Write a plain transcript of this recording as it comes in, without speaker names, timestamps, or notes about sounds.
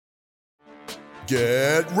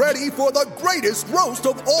Get ready for the greatest roast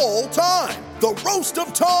of all time, the Roast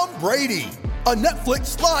of Tom Brady, a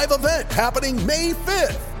Netflix live event happening May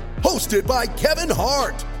 5th. Hosted by Kevin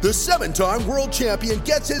Hart, the 7-time world champion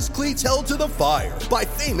gets his cleats held to the fire by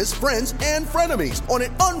famous friends and frenemies on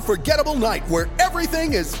an unforgettable night where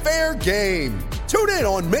everything is fair game. Tune in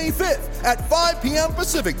on May 5th at 5 p.m.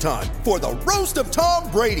 Pacific time for the Roast of Tom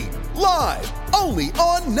Brady, live only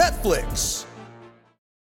on Netflix.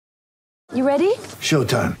 You ready?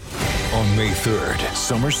 Showtime. On May 3rd,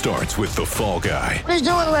 summer starts with The Fall Guy. Let's do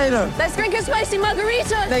it later. Let's drink a spicy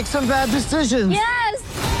margarita. Make some bad decisions. Yes!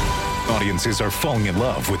 Audiences are falling in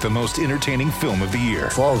love with the most entertaining film of the year.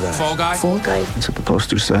 Fall Guy. Fall Guy? Fall guy. That's what the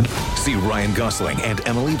poster said. See Ryan Gosling and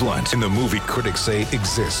Emily Blunt in the movie critics say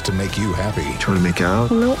exists to make you happy. Trying to make it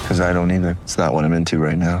out? Nope. Because I don't either. It's not what I'm into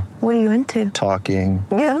right now. What are you into? Talking.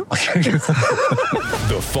 Yeah.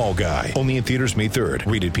 The Fall Guy. Only in theaters May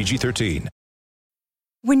 3rd. Rated PG-13.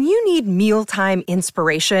 When you need mealtime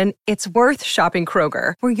inspiration, it's worth shopping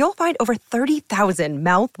Kroger, where you'll find over 30,000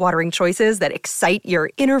 mouth-watering choices that excite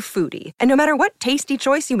your inner foodie. And no matter what tasty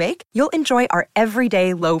choice you make, you'll enjoy our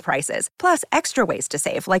everyday low prices, plus extra ways to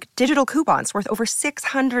save, like digital coupons worth over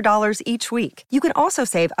 $600 each week. You can also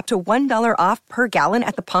save up to $1 off per gallon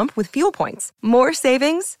at the pump with fuel points. More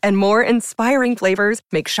savings and more inspiring flavors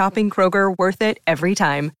make shopping Kroger worth it every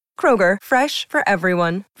time. Kroger, fresh for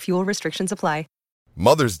everyone. Fuel restrictions apply.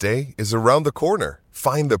 Mother's Day is around the corner.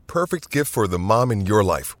 Find the perfect gift for the mom in your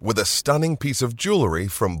life with a stunning piece of jewelry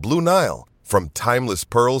from Blue Nile. From timeless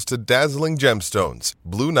pearls to dazzling gemstones,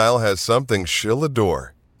 Blue Nile has something she'll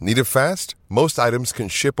adore. Need it fast? Most items can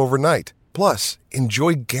ship overnight. Plus,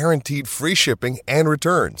 enjoy guaranteed free shipping and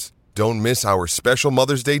returns. Don't miss our special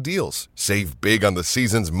Mother's Day deals. Save big on the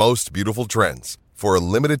season's most beautiful trends. For a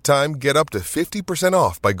limited time, get up to 50%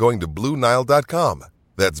 off by going to BlueNile.com.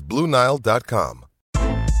 That's BlueNile.com.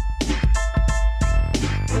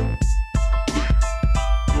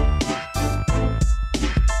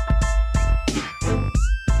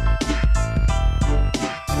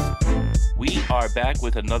 We are back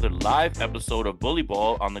with another live episode of Bully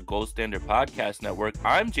Ball on the Gold Standard Podcast Network.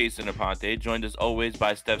 I'm Jason Aponte, joined as always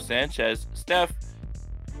by Steph Sanchez. Steph,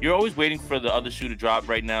 you're always waiting for the other shoe to drop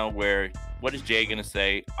right now where, what is Jay going to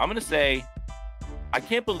say? I'm going to say, I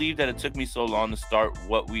can't believe that it took me so long to start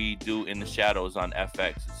What We Do in the Shadows on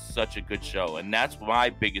FX. It's such a good show, and that's my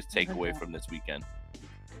biggest takeaway from this weekend.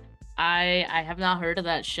 I have not heard of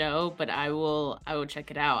that show, but I will check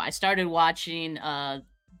it out. I started watching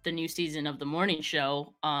the new season of The Morning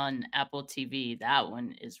Show on Apple TV. That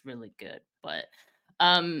one is really good. But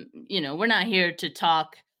we're not here to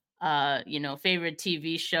talk favorite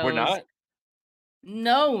TV shows. We're not?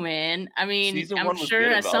 No, man. I mean, I'm sure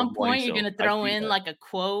at some point you're gonna throw in like a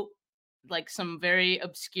quote, like some very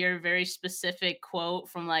obscure, very specific quote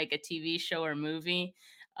from like a TV show or movie.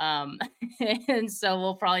 And so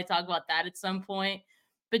we'll probably talk about that at some point.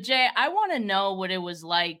 But Jay, I want to know what it was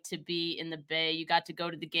like to be in the Bay. You got to go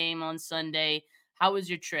to the game on Sunday. How was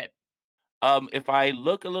your trip? If I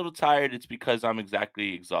look a little tired, it's because I'm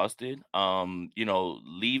exactly exhausted.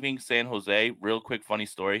 Leaving San Jose, real quick, funny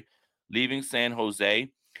story. Leaving San Jose,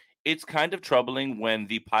 it's kind of troubling when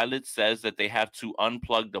the pilot says that they have to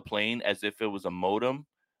unplug the plane as if it was a modem.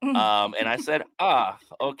 And I said,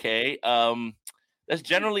 okay. That's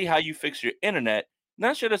generally how you fix your internet.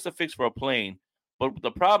 Not sure that's a fix for a plane. But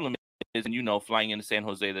the problem is, flying into San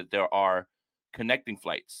Jose, that there are connecting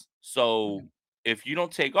flights. So if you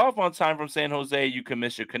don't take off on time from San Jose, you can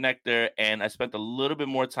miss your connector. And I spent a little bit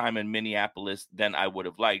more time in Minneapolis than I would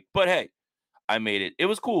have liked. But hey, I made it. It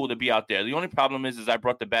was cool to be out there. The only problem is I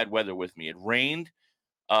brought the bad weather with me. It rained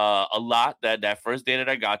a lot that first day that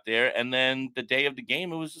I got there. And then the day of the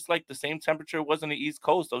game, it was just like the same temperature it was on the East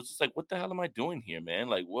Coast. I was just like, what the hell am I doing here, man?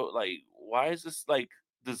 Like, what? Like, why is this like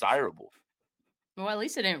desirable? Well, at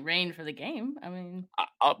least it didn't rain for the game. I mean,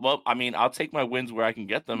 I'll take my wins where I can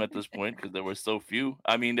get them at this point because there were so few.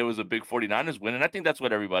 I mean, there was a big 49ers win, and I think that's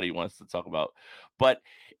what everybody wants to talk about. But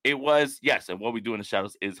it was, yes, and What We Do in the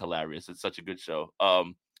Shadows is hilarious. It's such a good show.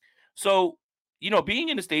 So being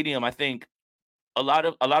in the stadium, I think a lot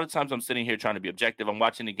of times I'm sitting here trying to be objective. I'm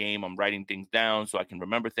watching the game. I'm writing things down so I can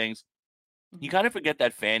remember things. You kind of forget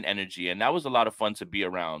that fan energy, and that was a lot of fun to be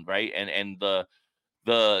around, right? And the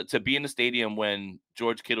to be in the stadium when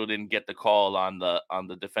George Kittle didn't get the call on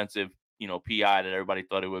the defensive, PI that everybody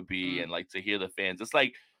thought it would be, and like to hear the fans. It's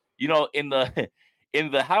like, in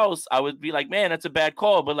the house, I would be like, man, that's a bad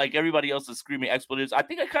call. But like everybody else is screaming expletives. I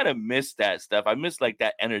think I kind of missed that stuff. I miss like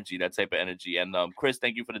that energy, that type of energy. And Chris,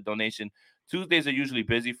 thank you for the donation. Tuesdays are usually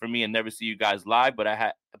busy for me and never see you guys live, but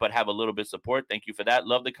have a little bit of support. Thank you for that.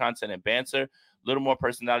 Love the content and banter. little more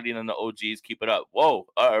personality than the OGs. Keep it up. Whoa,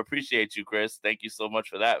 I appreciate you, Chris. Thank you so much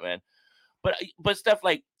for that, man. But stuff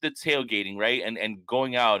like the tailgating, right? And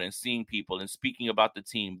going out and seeing people and speaking about the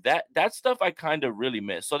team, that stuff I kind of really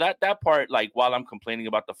miss. So that part, like, while I'm complaining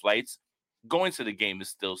about the flights, going to the game is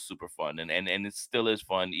still super fun, and it still is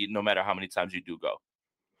fun no matter how many times you do go.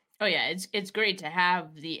 Oh yeah, it's great to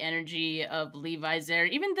have the energy of Levi's there,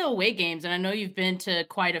 even the away games. And I know you've been to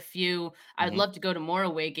quite a few. I'd love to go to more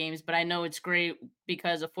away games, but I know it's great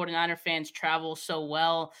because the 49er fans travel so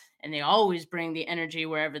well and they always bring the energy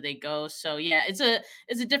wherever they go. So yeah, it's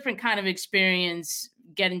a different kind of experience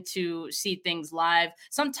getting to see things live.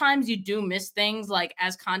 Sometimes you do miss things, like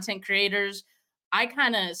as content creators. I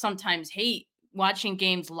kind of sometimes hate watching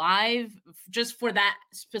games live just for that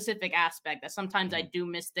specific aspect, that sometimes I do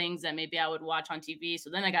miss things that maybe I would watch on TV. So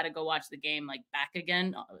then I got to go watch the game like back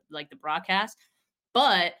again, like the broadcast.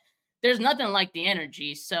 But there's nothing like the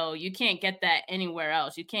energy. So you can't get that anywhere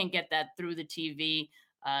else. You can't get that through the TV.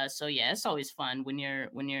 So yeah, it's always fun when you're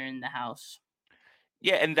in the house.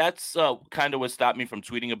 Yeah, and that's kind of what stopped me from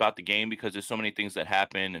tweeting about the game, because there's so many things that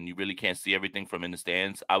happen and you really can't see everything from in the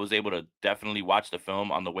stands. I was able to definitely watch the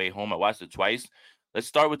film on the way home. I watched it twice. Let's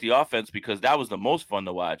start with the offense, because that was the most fun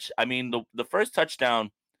to watch. I mean, the first touchdown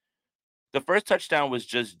was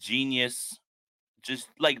just genius, just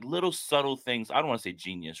like little subtle things. I don't want to say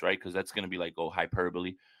genius, right? Because that's going to be like, oh,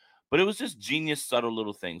 hyperbole. But it was just genius, subtle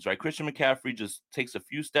little things, right? Christian McCaffrey just takes a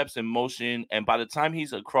few steps in motion, and by the time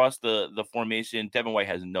he's across the formation, Devin White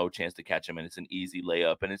has no chance to catch him, and it's an easy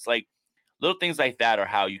layup. And it's like little things like that are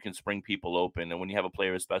how you can spring people open. And when you have a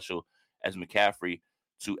player as special as McCaffrey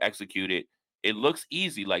to execute it, it looks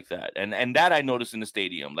easy like that. And that I noticed in the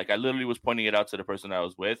stadium. Like, I literally was pointing it out to the person I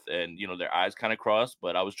was with, and, their eyes kind of crossed,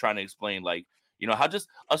 but I was trying to explain, like, how just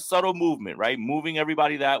a subtle movement, right? Moving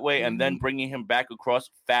everybody that way and then bringing him back across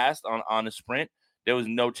fast on a sprint. There was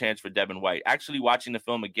no chance for Devin White. Actually, watching the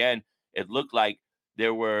film again, it looked like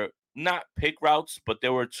there were not pick routes, but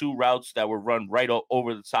there were two routes that were run right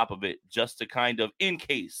over the top of it, just to kind of, in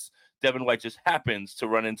case Devin White just happens to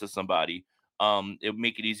run into somebody, it would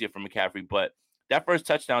make it easier for McCaffrey. But that first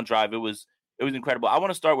touchdown drive, it was incredible. I want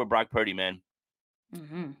to start with Brock Purdy, man.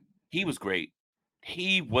 He was great.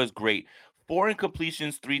 He was great. 4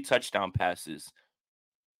 incompletions, 3 touchdown passes.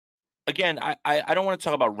 Again, I don't want to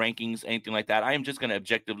talk about rankings, anything like that. I am just going to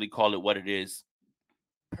objectively call it what it is.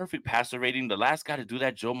 Perfect passer rating. The last guy to do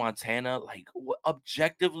that, Joe Montana, like,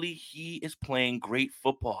 objectively, he is playing great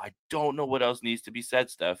football. I don't know what else needs to be said,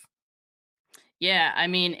 Steph. Yeah, I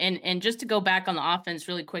mean, and just to go back on the offense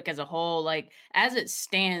really quick as a whole, like, as it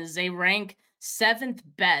stands, they rank 7th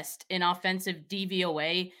best in offensive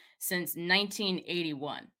DVOA since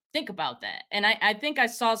 1981. Think about that. And I think I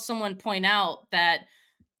saw someone point out that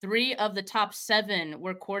 3 of the top 7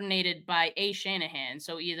 were coordinated by A. Shanahan.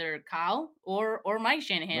 So either Kyle or Mike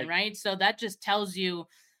Shanahan, right? So that just tells you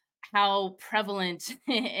how prevalent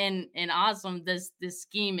and awesome this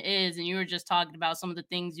scheme is. And you were just talking about some of the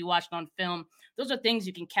things you watched on film. Those are things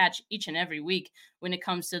you can catch each and every week when it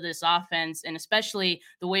comes to this offense, and especially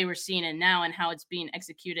the way we're seeing it now and how it's being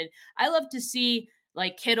executed. I love to see,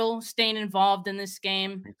 like, Kittle staying involved in this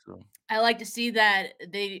game. I like to see that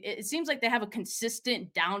it seems like they have a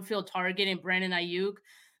consistent downfield target in Brandon Ayuk.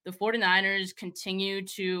 The 49ers continue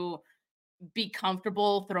to be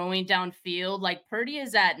comfortable throwing downfield. Like, Purdy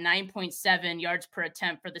is at 9.7 yards per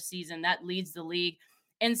attempt for the season. That leads the league.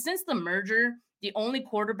 And since the merger, the only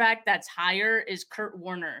quarterback that's higher is Kurt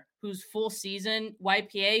Warner, whose full season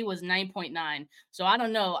YPA was 9.9. So I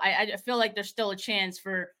don't know. I feel like there's still a chance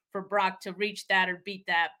for Brock to reach that or beat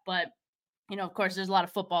that. But, of course, there's a lot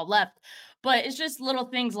of football left. But it's just little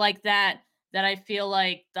things like that I feel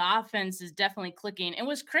like the offense is definitely clicking. And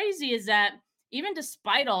what's crazy is that even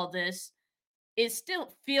despite all this, it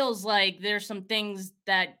still feels like there's some things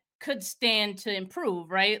that could stand to improve,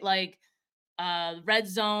 right? Like red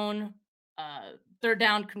zone, third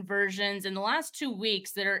down conversions. In the last 2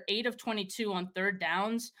 weeks, they're 8 of 22 on third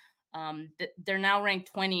downs. They're now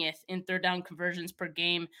ranked 20th in third down conversions per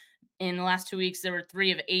game. In the last 2 weeks, there were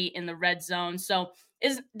 3 of 8 in the red zone. So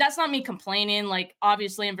that's not me complaining. Like,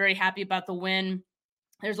 obviously, I'm very happy about the win.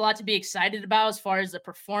 There's a lot to be excited about as far as the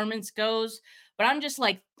performance goes. But I'm just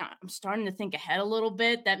like, I'm starting to think ahead a little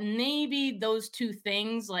bit that maybe those 2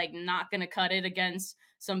 things, like, not going to cut it against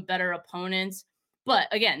some better opponents. But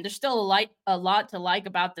again, there's still a lot to like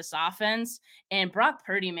about this offense. And Brock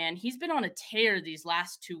Purdy, man, he's been on a tear these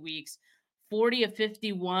last 2 weeks. 40 of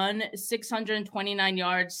 51, 629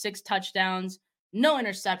 yards, 6 touchdowns, no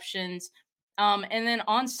interceptions. And then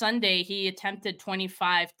on Sunday, he attempted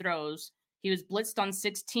 25 throws. He was blitzed on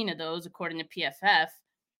 16 of those, according to PFF.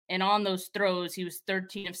 And on those throws, he was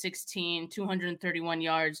 13 of 16, 231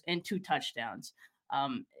 yards, and 2 touchdowns.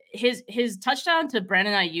 His touchdown to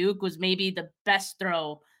Brandon Ayuk was maybe the best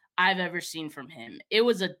throw I've ever seen from him. It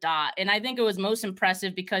was a dot. And I think it was most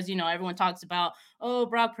impressive because, everyone talks about,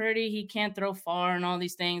 Brock Purdy, he can't throw far and all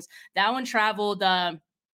these things. That one traveled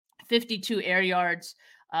 52 air yards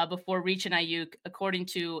before reaching Ayuk, according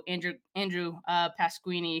to Andrew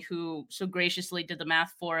Pasquini, who so graciously did the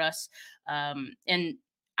math for us. And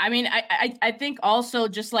I mean, I think also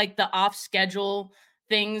just like the off schedule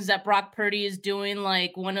things that Brock Purdy is doing,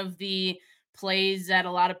 like one of the plays that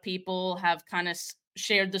a lot of people have kind of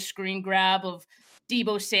shared the screen grab of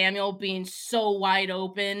Deebo Samuel being so wide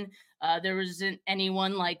open. There wasn't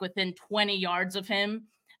anyone like within 20 yards of him.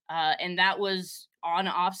 And that was on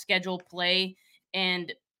off schedule play.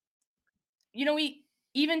 And, we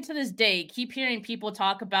even to this day keep hearing people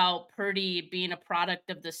talk about Purdy being a product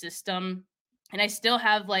of the system. And I still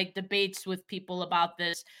have like debates with people about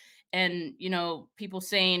this. And, people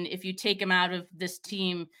saying if you take him out of this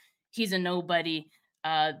team, he's a nobody.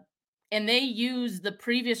 And they use the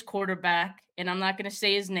previous quarterback, and I'm not going to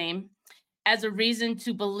say his name, as a reason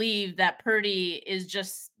to believe that Purdy is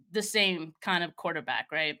just the same kind of quarterback,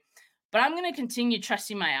 right? But I'm going to continue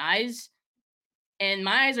trusting my eyes, and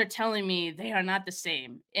my eyes are telling me they are not the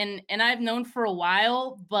same. And I've known for a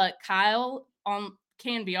while, but Kyle on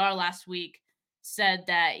KNBR last week said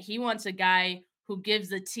that he wants a guy who gives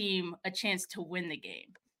the team a chance to win the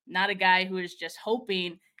game, not a guy who is just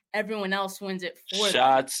hoping everyone else wins it for them.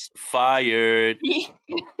 Shots fired.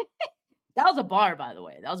 That was a bar, by the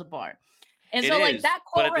way. That was a bar. And so, like, that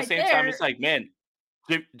quote right there. But at the same time, it's like, man,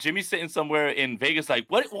 Jimmy's sitting somewhere in Vegas, like,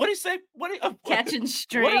 what did he say? Catching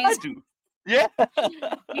strays. What did I do? Yeah.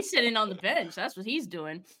 He's sitting on the bench. That's what he's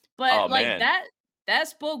doing. But, that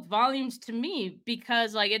spoke volumes to me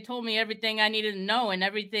because, like, it told me everything I needed to know and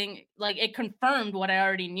everything. Like, it confirmed what I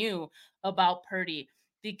already knew about Purdy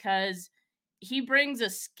because he brings a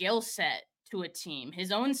skill set to a team,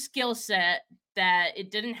 his own skill set that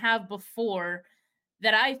it didn't have before,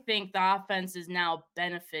 that I think the offense is now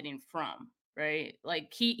benefiting from, right?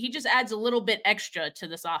 Like he just adds a little bit extra to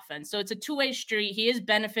this offense. So it's a two-way street. He is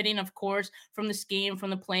benefiting, of course, from the scheme,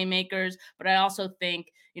 from the playmakers, but I also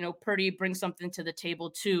think, Purdy brings something to the table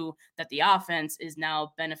too that the offense is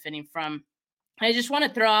now benefiting from. I just want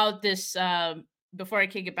to throw out this before I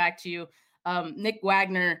kick it back to you. Nick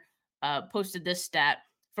Wagner posted this stat.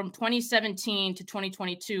 From 2017 to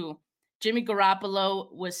 2022, Jimmy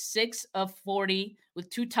Garoppolo was 6 of 40 with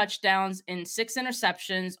 2 touchdowns and 6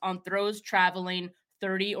 interceptions on throws traveling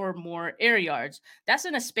 30 or more air yards. That's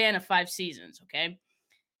in a span of 5 seasons, okay?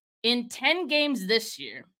 In 10 games this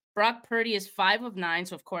year, Brock Purdy is 5 of 9,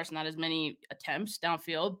 so of course not as many attempts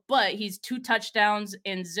downfield, but he's 2 touchdowns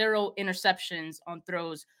and 0 interceptions on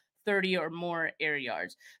throws 30 or more air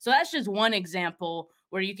yards. So that's just one example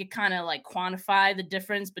where you could kind of like quantify the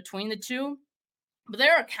difference between the two. But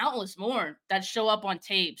there are countless more that show up on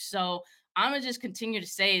tape. So I'm going to just continue to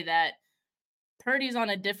say that Purdy's on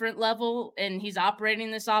a different level and he's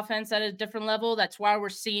operating this offense at a different level. That's why we're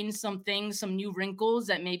seeing some things, some new wrinkles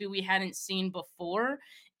that maybe we hadn't seen before.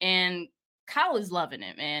 And Kyle is loving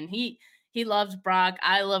it, man. He loves Brock.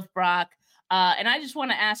 I love Brock. And I just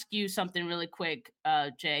want to ask you something really quick,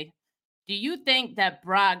 Jay. Do you think that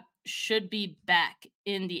Brock should be back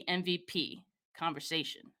in the MVP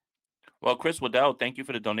conversation? Well, Chris Waddell, thank you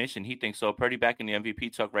for the donation. He thinks so. Purdy back in the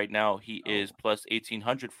MVP talk right now. He is plus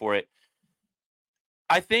 1,800 for it.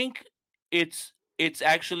 I think it's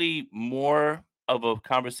actually more of a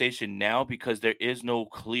conversation now because there is no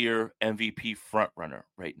clear MVP front runner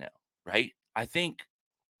right now, right? I think,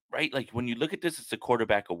 right, like when you look at this, it's a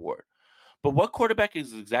quarterback award. But what quarterback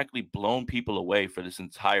has exactly blown people away for this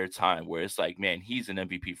entire time where it's like, man, he's an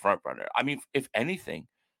MVP frontrunner? I mean, if anything,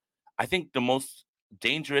 I think the most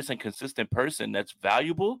dangerous and consistent person that's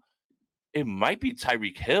valuable, it might be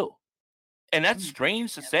Tyreek Hill. And that's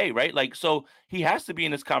strange to say, right? Like, so he has to be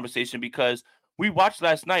in this conversation because we watched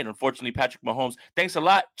last night, unfortunately, Patrick Mahomes. Thanks a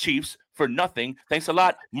lot, Chiefs, for nothing. Thanks a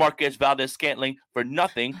lot, Marquez Valdez-Scantling, for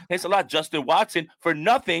nothing. Thanks a lot, Justin Watson, for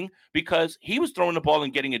nothing because he was throwing the ball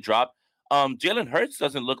and getting it dropped. Jalen Hurts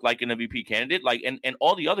doesn't look like an MVP candidate, like, and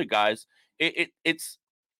all the other guys.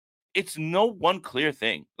 It's no one clear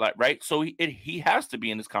thing, like, right? So he has to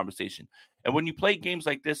be in this conversation. And when you play games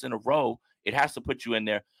like this in a row, it has to put you in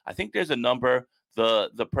there. I think there's a number.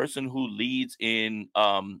 The person who leads in,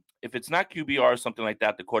 if it's not QBR or something like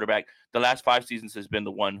that, the quarterback, the last 5 seasons has been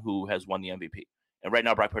the one who has won the MVP. And right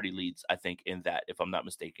now, Brock Purdy leads, I think, in that, if I'm not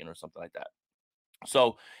mistaken, or something like that.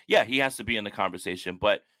 So, yeah, he has to be in the conversation.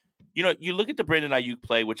 But You look at the Brandon Ayuk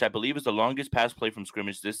play, which I believe is the longest pass play from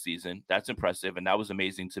scrimmage this season. That's impressive, and that was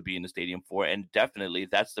amazing to be in the stadium for. And definitely,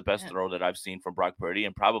 that's the best throw that I've seen from Brock Purdy,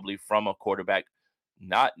 and probably from a quarterback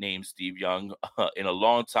not named Steve Young in a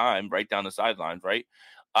long time, right down the sidelines, right?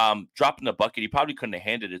 Dropping the bucket, he probably couldn't have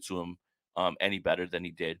handed it to him any better than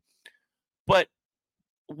he did. But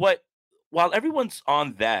while everyone's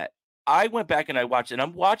on that, I went back and I watched, and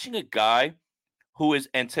I'm watching a guy who is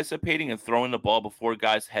anticipating and throwing the ball before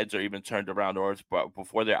guys' heads are even turned around or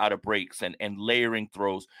before they're out of breaks and layering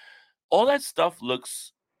throws. All that stuff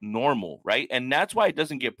looks normal, right? And that's why it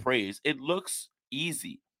doesn't get praised. It looks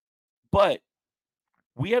easy. But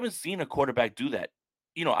we haven't seen a quarterback do that.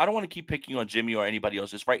 I don't want to keep picking on Jimmy or anybody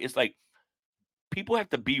else. It's right. It's like people have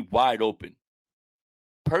to be wide open.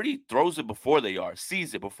 Purdy throws it before they are,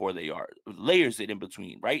 sees it before they are, layers it in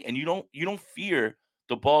between, right? And you don't fear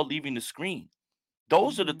the ball leaving the screen.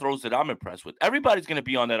 Those are the throws that I'm impressed with. Everybody's going to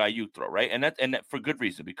be on that Ayuk throw, right? And that for good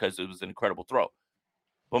reason, because it was an incredible throw.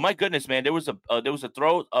 But my goodness, man, there was a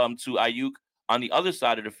throw to Ayuk on the other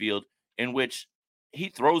side of the field in which he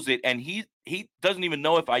throws it and he doesn't even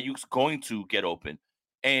know if Ayuk's going to get open,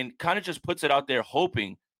 and kind of just puts it out there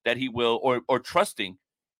hoping that he will, or trusting,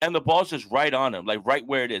 and the ball's just right on him, like right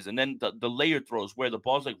where it is. And then the layer throws where the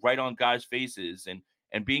ball's like right on guys' faces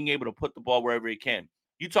and being able to put the ball wherever he can.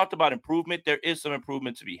 You talked about improvement. There is some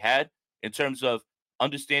improvement to be had in terms of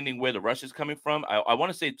understanding where the rush is coming from. I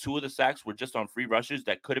want to say 2 of the sacks were just on free rushes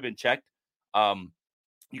that could have been checked.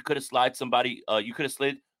 You could have you could have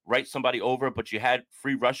slid right somebody over, but you had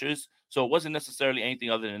free rushers. So it wasn't necessarily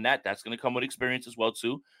anything other than that. That's going to come with experience as well,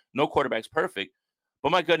 too. No quarterback's perfect.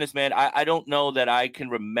 But my goodness, man, I don't know that I can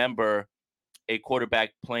remember a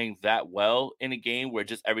quarterback playing that well in a game where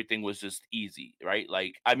just everything was just easy, right?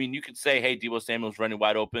 Like, I mean, you could say, hey, Deebo Samuel's running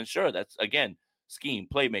wide open. Sure, that's, again, scheme,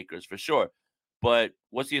 playmakers for sure. But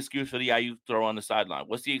what's the excuse for the Ayuk throw on the sideline?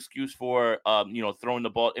 What's the excuse for, throwing the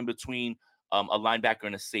ball in between a linebacker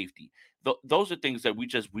and a safety? Those are things that we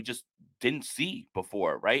just didn't see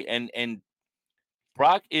before, right? And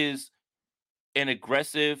Brock is an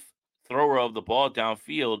aggressive thrower of the ball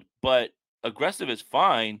downfield, but aggressive is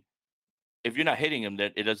fine if you're not hitting him,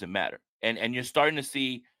 that it doesn't matter. And you're starting to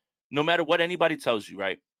see, no matter what anybody tells you,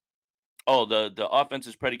 right? Oh, the offense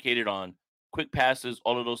is predicated on quick passes,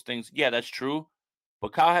 all of those things. Yeah, that's true.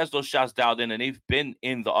 But Kyle has those shots dialed in, and they've been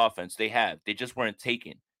in the offense. They have. They just weren't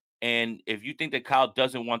taken. And if you think that Kyle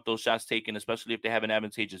doesn't want those shots taken, especially if they have an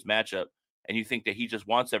advantageous matchup, and you think that he just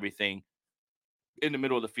wants everything in the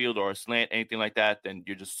middle of the field or a slant, anything like that, then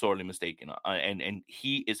you're just sorely mistaken. And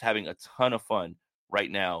he is having a ton of fun right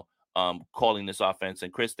now calling this offense.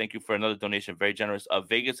 And Chris, thank you for another donation. Very generous.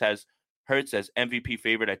 Vegas has Hurts as MVP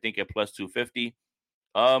favorite, I think, at plus 250.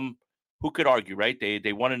 Who could argue, right?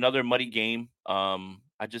 They won another muddy game.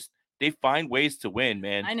 They find ways to win,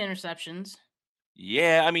 man. 9 interceptions.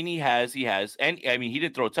 Yeah, I mean, he has. And I mean, he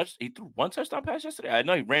didn't throw he threw 1 touchdown pass yesterday. I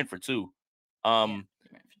know he ran for 2.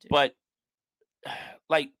 But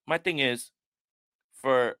like, my thing is,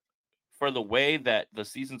 for the way that the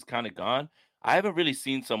season's kind of gone, I haven't really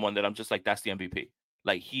seen someone that I'm just like, that's the MVP.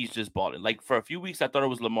 Like, he's just balling. Like, for a few weeks, I thought it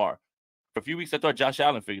was Lamar. For a few weeks, I thought Josh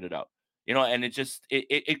Allen figured it out. And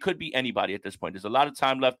it could be anybody at this point. There's a lot of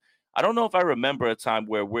time left. I don't know if I remember a time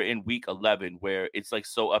where we're in week 11 where it's like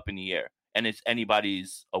so up in the air and it's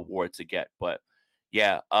anybody's award to get. But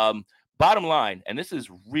yeah, bottom line, and this is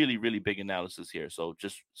really, really big analysis here. So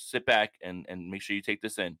just sit back and make sure you take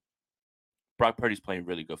this in. Brock Purdy's playing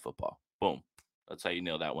really good football. Boom. That's how you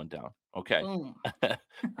nail that one down. Okay.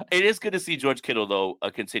 It is good to see George Kittle, though,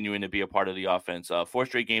 continuing to be a part of the offense. 4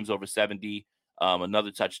 straight games over 70,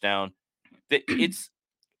 another touchdown. It's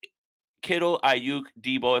Kittle, Ayuk,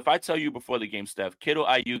 Debo. If I tell you before the game, Steph, Kittle,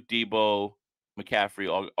 Ayuk, Debo,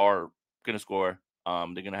 McCaffrey are going to score. They're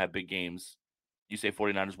going to have big games. You say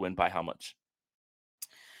 49ers win by how much?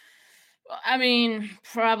 I mean,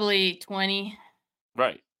 probably 20.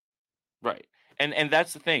 Right. And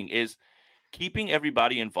that's the thing, is keeping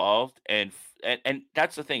everybody involved. And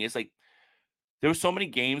that's the thing. It's like, there were so many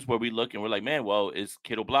games where we look and we're like, man, well, is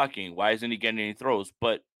Kittle blocking? Why isn't he getting any throws?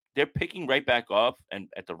 But they're picking right back up, and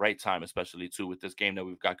at the right time, especially too, with this game that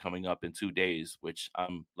we've got coming up in 2 days, which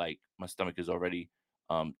I'm like, my stomach is already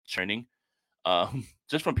churning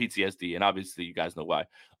just from PTSD. And obviously you guys know why.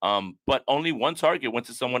 But only 1 target went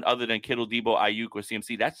to someone other than Kittle, Debo, Ayuk, or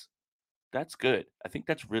CMC. That's good. I think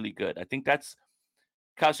that's really good. I think that's,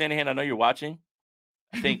 Kyle Shanahan, I know you're watching.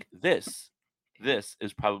 I think this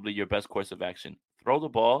is probably your best course of action. Throw the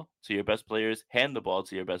ball to your best players, hand the ball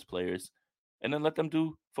to your best players, and then let them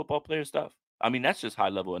do football player stuff. I mean, that's just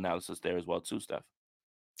high-level analysis there as well, too, Steph.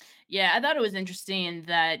 Yeah, I thought it was interesting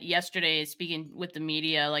that yesterday, speaking with the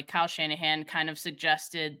media, like Kyle Shanahan kind of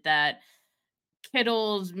suggested that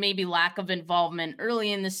Kittle's maybe lack of involvement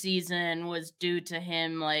early in the season was due to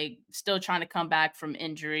him like still trying to come back from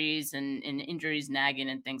injuries and injuries nagging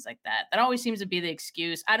and things like that. That always seems to be the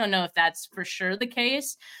excuse. I don't know if that's for sure the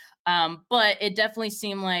case. But it definitely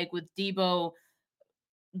seemed like with Debo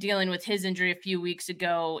dealing with his injury a few weeks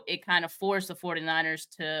ago, it kind of forced the 49ers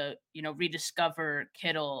to, rediscover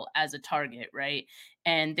Kittle as a target, right?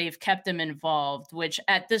 And they've kept him involved, which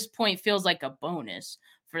at this point feels like a bonus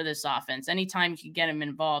for this offense. Anytime you can get him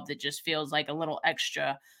involved, it just feels like a little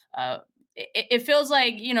extra. It feels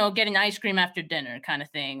like, getting ice cream after dinner kind of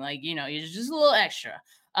thing. Like, you're just a little extra.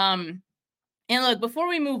 And look, before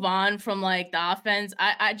we move on from like the offense,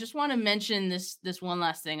 I just want to mention this one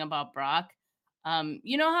last thing about Brock.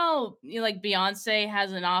 You know how like Beyonce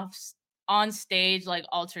has an on stage like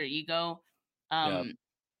alter ego. Yeah.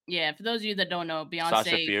 Yeah, for those of you that don't know, Sasha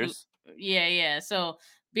Beyonce, Fierce. yeah. So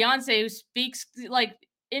Beyonce, who speaks like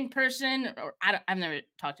in person, or I've never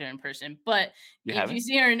talked to her in person, but You if you haven't?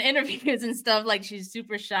 see her in interviews and stuff, like she's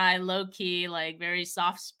super shy, low key, like very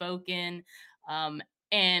soft spoken. Um,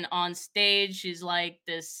 and on stage, she's like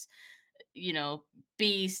this,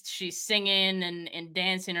 beast. She's singing and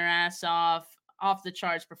dancing her ass off the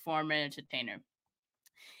charts performer, entertainer.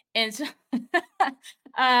 And so,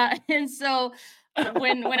 and so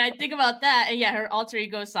when I think about that, and yeah, her alter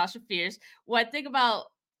ego is Sasha Fierce. When I think about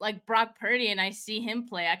like Brock Purdy and I see him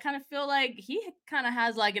play, I kind of feel like he kind of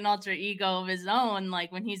has like an alter ego of his own,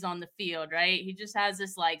 like when he's on the field, right? He just has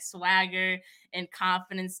this like swagger and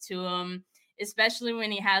confidence to him, especially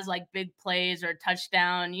when he has like big plays or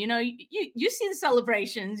touchdown. You see the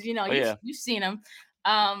celebrations, Oh yeah. you've seen them.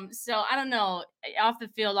 So I don't know. Off the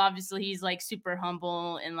field, obviously, he's like super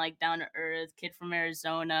humble and like down to earth, kid from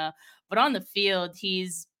Arizona. But on the field,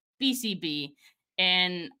 he's BCB.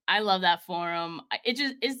 And I love that for him.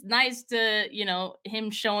 It's nice to,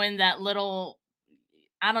 him showing that little,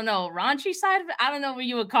 I don't know, raunchy side of it. I don't know what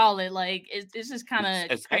you would call it. Like it's just kind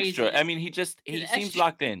of It's crazy. extra. I mean, he It's seems extra.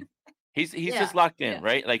 locked in. He's Yeah. just locked in, Yeah.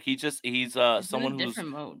 right? Like he's It's in a someone who's, different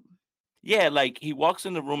mode. yeah, like he walks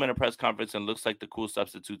in the room at a press conference and looks like the cool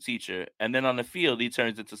substitute teacher, and then on the field he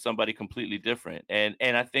turns into somebody completely different. And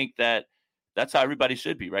I think that that's how everybody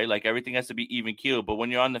should be, right? Like everything has to be even keeled. But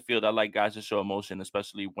when you're on the field, I like guys to show emotion,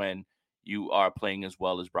 especially when you are playing as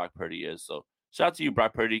well as Brock Purdy is. So shout out to you,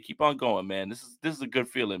 Brock Purdy. Keep on going, man. This is a good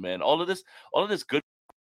feeling, man. All of this good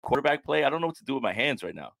quarterback play. I don't know what to do with my hands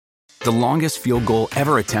right now. The longest field goal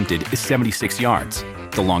ever attempted is 76 yards.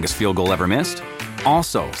 The longest field goal ever missed?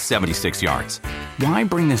 Also 76 yards. Why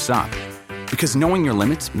bring this up? Because knowing your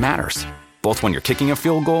limits matters, both when you're kicking a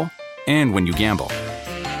field goal and when you gamble.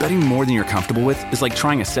 Betting more than you're comfortable with is like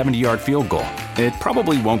trying a 70-yard field goal. It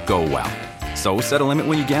probably won't go well. So set a limit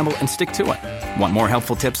when you gamble and stick to it. Want more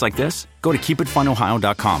helpful tips like this? Go to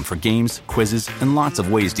keepitfunohio.com for games, quizzes, and lots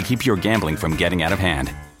of ways to keep your gambling from getting out of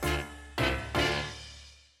hand.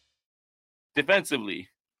 Defensively,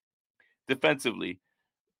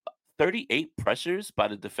 38 pressures by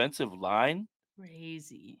the defensive line.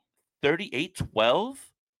 Crazy. 38-12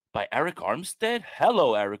 by Eric Armstead.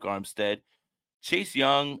 Hello, Eric Armstead. Chase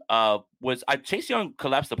Young Chase Young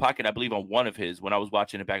collapsed the pocket, I believe, on one of his when I was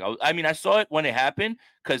watching it back. I saw it when it happened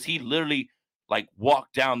because he literally like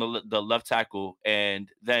walked down the left tackle and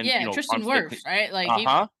then Tristan Wirfs, right? Like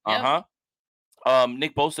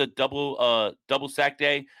Nick Bosa double sack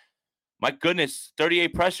day. My goodness,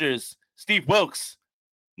 38 pressures. Steve Wilkes,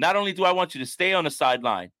 not only do I want you to stay on the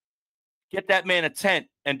sideline, get that man a tent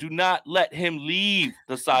and do not let him leave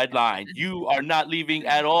the sideline. You are not leaving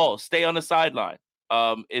at all. Stay on the sideline.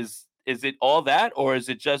 Is it all that, or is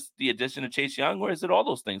it just the addition of Chase Young, or is it all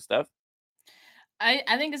those things, Steph?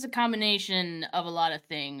 I think it's a combination of a lot of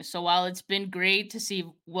things. So while it's been great to see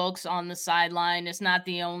Wilkes on the sideline, it's not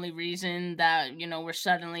the only reason that, we're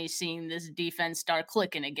suddenly seeing this defense start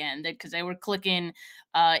clicking again. Because they were clicking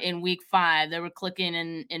in week 5. They were clicking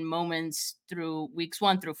in moments through weeks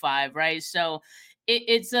 1 through 5, right? So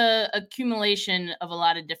it's a accumulation of a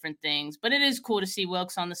lot of different things. But it is cool to see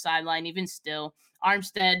Wilkes on the sideline even still.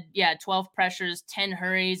 Armstead, 12 pressures, 10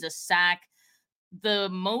 hurries, a sack.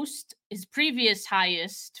 His previous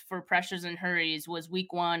highest for pressures and hurries was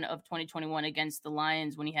week 1 of 2021 against the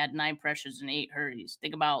Lions when he had 9 pressures and 8 hurries.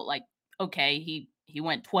 Think about he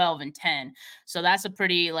went 12 and 10. So that's a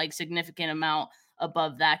pretty significant amount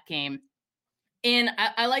above that game. And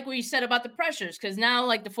I like what you said about the pressures, because now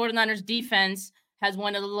the 49ers defense has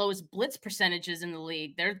one of the lowest blitz percentages in the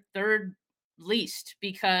league. They're third least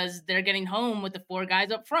because they're getting home with the 4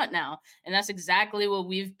 guys up front now. And that's exactly what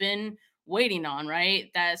we've been waiting on,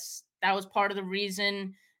 right? That was part of the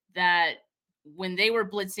reason that when they were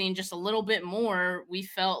blitzing just a little bit more, we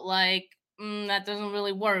felt like that doesn't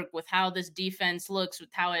really work with how this defense looks, with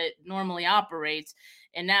how it normally operates.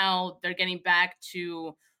 And now they're getting back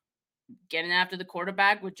to getting after the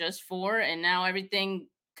quarterback with just 4, and now everything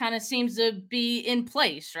kind of seems to be in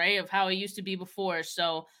place, right, of how it used to be before.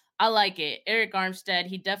 So I like it. Eric Armstead,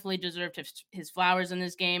 he definitely deserved his flowers in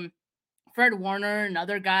this game. Fred Warner,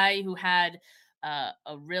 another guy who had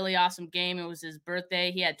a really awesome game. It was his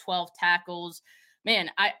birthday. He had 12 tackles. Man,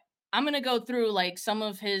 I'm gonna go through like some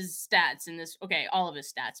of his stats in this. Okay, all of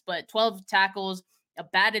his stats, but 12 tackles, a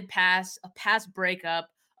batted pass, a pass breakup,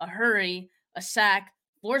 a hurry, a sack,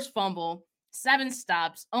 forced fumble, 7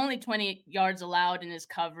 stops, only 20 yards allowed in his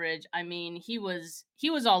coverage. I mean, he was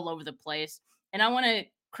all over the place, and I want to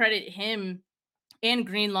credit him and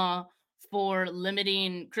Greenlaw for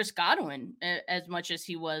limiting Chris Godwin as much as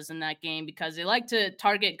he was in that game, because they like to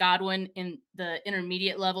target Godwin in the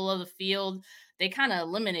intermediate level of the field. They kind of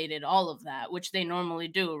eliminated all of that, which they normally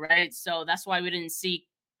do, right? So that's why we didn't see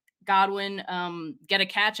Godwin get a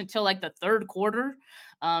catch until like the third quarter.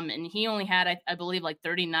 And he only had, I believe, like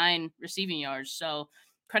 39 receiving yards. So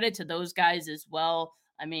credit to those guys as well.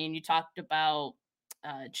 I mean, you talked about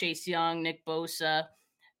Chase Young, Nick Bosa.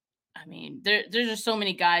 I mean, there's just so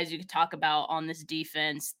many guys you could talk about on this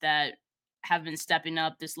defense that have been stepping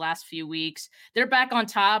up this last few weeks. They're back on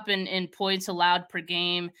top in points allowed per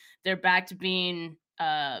game. They're back to being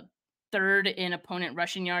third in opponent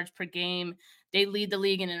rushing yards per game. They lead the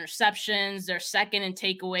league in interceptions. They're second in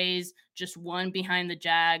takeaways, just 1 behind the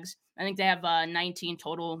Jags. I think they have 19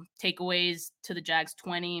 total takeaways to the Jags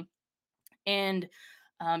 20. And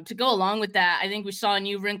to go along with that, I think we saw a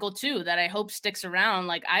new wrinkle too that I hope sticks around.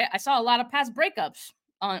 Like I saw a lot of pass breakups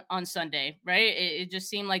on Sunday, right? It just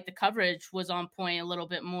seemed like the coverage was on point a little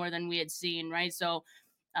bit more than we had seen, right? So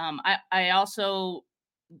I also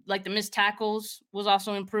like the missed tackles was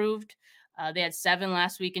also improved. They had 7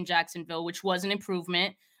 last week in Jacksonville, which was an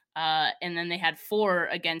improvement. And then they had 4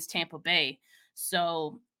 against Tampa Bay.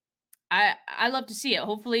 So I love to see it.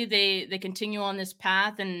 Hopefully they continue on this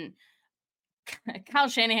path. And Kyle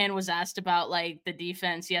Shanahan was asked about like the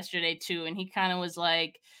defense yesterday too, and he kind of was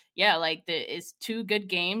like, yeah, like it's 2 good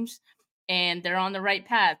games and they're on the right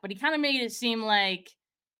path. But he kind of made it seem like,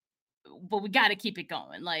 but we got to keep it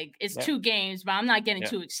going. Like it's 2 games, but I'm not getting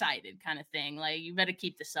too excited kind of thing. Like you better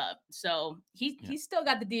keep this up. So he's still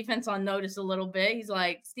got the defense on notice a little bit. He's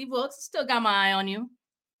like, Steve Wilkes, still got my eye on you.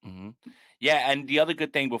 Mm-hmm. Yeah, and the other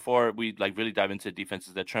good thing before we like really dive into defense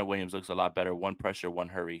is that Trent Williams looks a lot better. 1 pressure, 1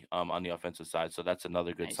 hurry on the offensive side. So that's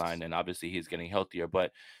another good sign. And obviously he's getting healthier.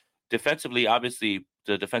 But defensively, obviously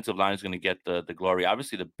the defensive line is going to get the glory.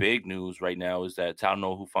 Obviously, the big news right now is that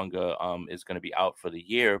Talanoa Hufanga is going to be out for the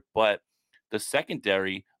year. But the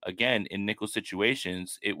secondary, again, in nickel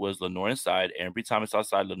situations, it was Lenore inside. Ambry Thomas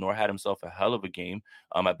outside. Lenore had himself a hell of a game.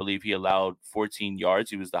 I believe he allowed 14 yards.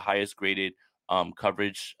 He was the highest graded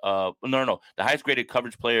coverage. The highest graded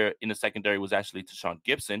coverage player in the secondary was actually Tashawn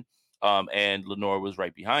Gibson, and Lenore was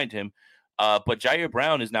right behind him. But Jair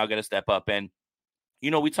Brown is now going to step up. And,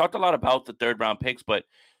 we talked a lot about the 3rd round picks, but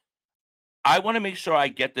I want to make sure I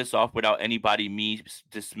get this off without me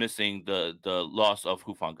dismissing the loss of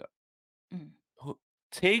Hufanga. Mm-hmm.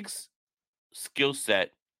 Tig's skill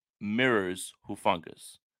set mirrors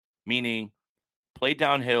Hufanga's, meaning play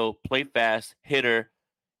downhill, play fast, hitter,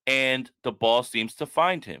 and the ball seems to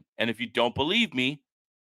find him. And if you don't believe me,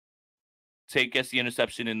 Tig gets the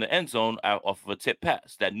interception in the end zone off of a tip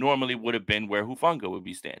pass that normally would have been where Hufanga would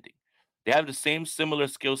be standing. They have the same similar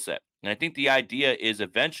skill set. And I think the idea is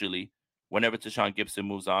eventually, whenever Tashawn Gibson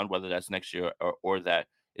moves on, whether that's next year or that,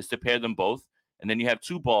 is to pair them both. And then you have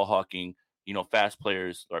 2 ball hawking, fast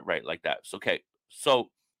players, right, like that. So, okay. So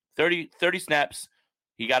 30 snaps.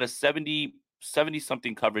 He got a 70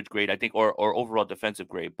 something coverage grade, I think, or overall defensive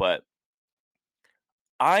grade. But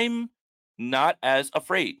I'm not as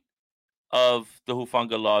afraid of the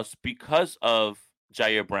Hufanga loss because of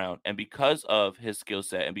Jair Brown and because of his skill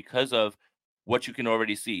set and because of what you can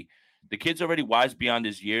already see. The kid's already wise beyond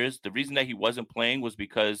his years. The reason that he wasn't playing was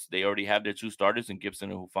because they already have their 2 starters in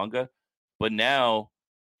Gibson and Hufanga. But now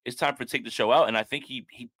it's time for Tig to show out. And I think he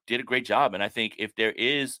did a great job. And I think if there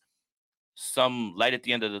is some light at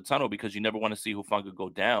the end of the tunnel, because you never want to see Hufanga go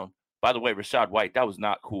down. By the way, Rachaad White, that was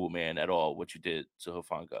not cool, man, at all, what you did to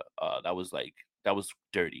Hufanga. That was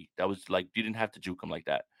dirty. That was like, you didn't have to juke him like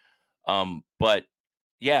that. But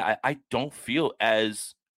yeah, I don't feel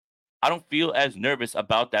as nervous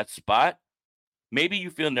about that spot. Maybe you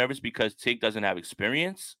feel nervous because Tig doesn't have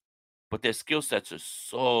experience, but their skill sets are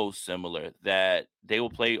so similar that they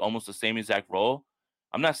will play almost the same exact role.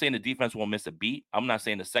 I'm not saying the defense won't miss a beat. I'm not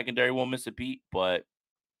saying the secondary won't miss a beat, but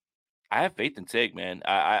I have faith in Tig, man.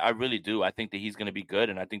 I really do. I think that he's going to be good,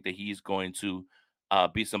 and I think that he's going to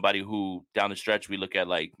be somebody who down the stretch we look at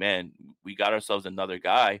like, man, we got ourselves another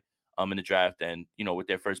guy in the draft, and with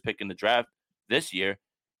their first pick in the draft this year,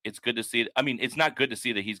 it's good to see it. I mean, it's not good to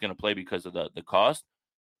see that he's going to play because of the cost,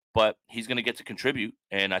 but he's going to get to contribute,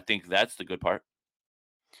 and I think that's the good part.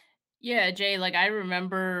 Yeah, Jay, like I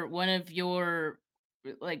remember one of your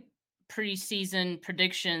like preseason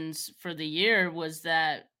predictions for the year was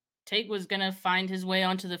that Tate was going to find his way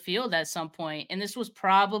onto the field at some point. And this was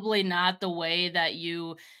probably not the way that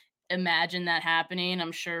you imagine that happening.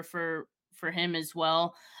 I'm sure for him as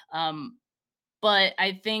well. But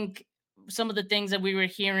I think some of the things that we were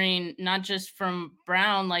hearing, not just from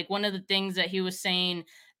Brown, like one of the things that he was saying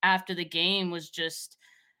after the game was just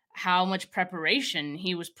how much preparation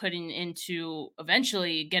he was putting into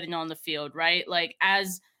eventually getting on the field, right? Like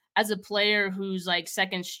as a player who's like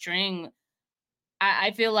second string,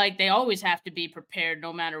 I feel like they always have to be prepared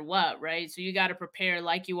no matter what, right? So you got to prepare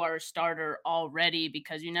like you are a starter already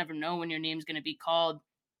because you never know when your name's going to be called.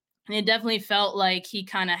 And it definitely felt like he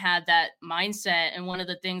kind of had that mindset. And one of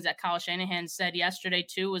the things that Kyle Shanahan said yesterday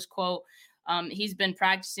too was, quote, he's been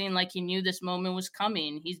practicing like he knew this moment was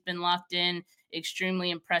coming. He's been locked in,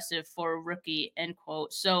 extremely impressive for a rookie, end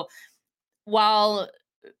quote. So while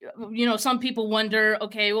some people wonder,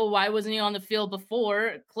 okay, well, why wasn't he on the field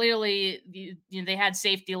before? Clearly, they had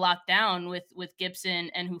safety locked down with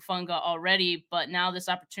Gibson and Hufanga already, but now this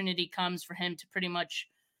opportunity comes for him to pretty much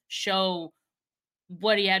show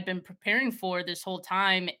what he had been preparing for this whole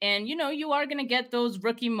time. And, you are going to get those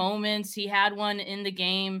rookie moments. He had one in the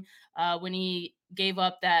game when he gave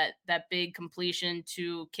up that big completion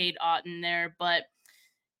to Cade Otton there. But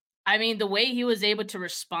I mean, the way he was able to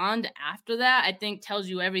respond after that, I think tells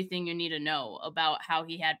you everything you need to know about how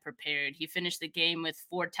he had prepared. He finished the game with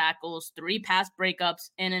 4 tackles, 3 pass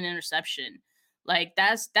breakups, and an interception. Like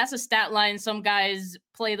that's a stat line some guys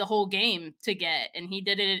play the whole game to get, and he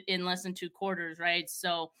did it in less than 2 quarters, right?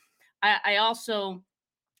 So I also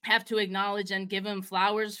have to acknowledge and give him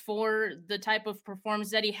flowers for the type of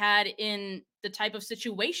performance that he had in the type of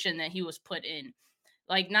situation that he was put in.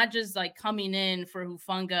 Like not just like coming in for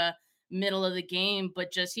Hufanga middle of the game,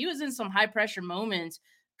 but just he was in some high pressure moments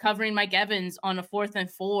covering Mike Evans on a 4th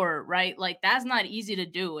and 4, right? Like that's not easy to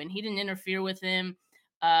do. And he didn't interfere with him.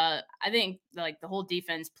 I think like the whole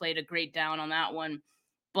defense played a great down on that one.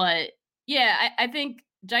 But yeah, I think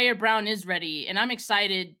Jair Brown is ready and I'm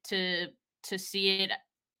excited to see it.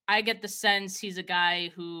 I get the sense he's a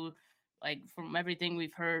guy who, like from everything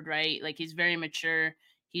we've heard, right? Like he's very mature.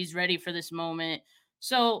 He's ready for this moment.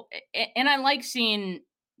 So, and I like seeing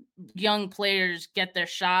young players get their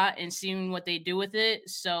shot and seeing what they do with it.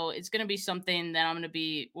 So it's going to be something that I'm going to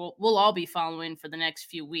be, we'll all be following for the next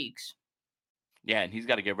few weeks. Yeah, and he's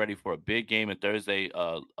got to get ready for a big game on Thursday,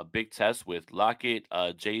 a big test with Lockett,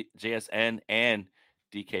 JSN, and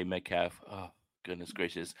DK Metcalf. Oh, goodness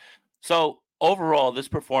gracious. So overall, this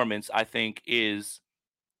performance, I think, is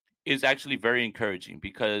actually very encouraging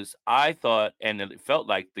because I thought, and it felt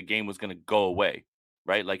like the game was going to go away,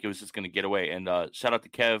 right? Like it was just going to get away. And shout out to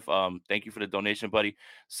Kev. Thank you for the donation, buddy.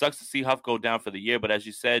 Sucks to see Huff go down for the year, but as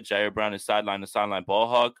you said, Jair Brown is sideline to sideline ball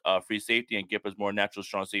hog, free safety, and Gipper's more natural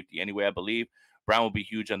strong safety anyway, I believe. Brown will be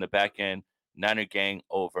huge on the back end. Niner gang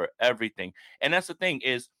over everything. And that's the thing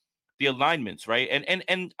is the alignments, right?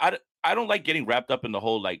 And I don't like getting wrapped up in the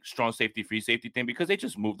whole like strong safety, free safety thing because they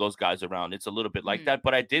just move those guys around. It's a little bit like that.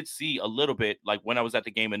 But I did see a little bit like when I was at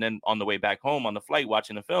the game and then on the way back home on the flight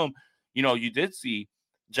watching the film, you did see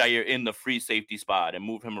Jair in the free safety spot and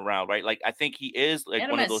move him around, right? Like I think he is like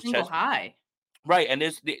one of those chess high. Right. And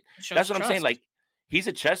that's what I'm saying. Like he's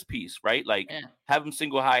a chess piece, right? Like have him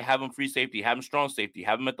single high, have him free safety, have him strong safety,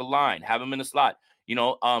 have him at the line, have him in the slot.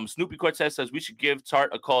 Snoopy Cortez says we should give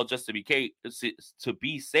Tart a call just to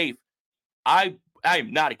be safe. I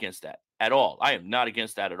am not against that at all. I am not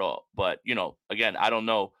against that at all. But again, I don't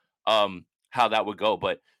know how that would go.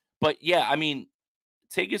 But yeah, I mean,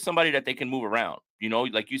 Tig is somebody that they can move around.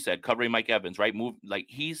 Like you said, covering Mike Evans, right? Move like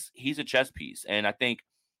he's a chess piece, and I think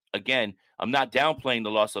again, I'm not downplaying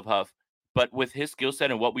the loss of Huff. But with his skill set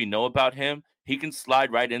and what we know about him, he can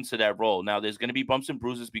slide right into that role. Now, there's going to be bumps and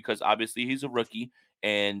bruises because obviously he's a rookie,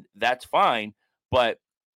 and that's fine. But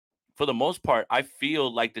for the most part, I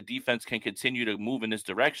feel like the defense can continue to move in this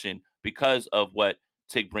direction because of what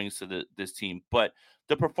Tig brings to this team. But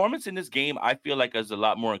the performance in this game, I feel like is a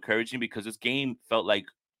lot more encouraging because this game felt like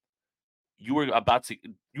you were about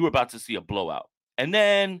to see a blowout. And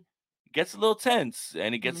then gets a little tense,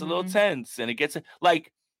 and it gets a little tense, and it gets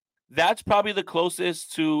like that's probably the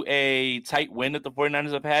closest to a tight win that the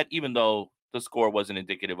 49ers have had, even though the score wasn't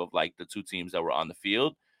indicative of like the two teams that were on the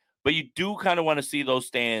field. But you do kind of want to see those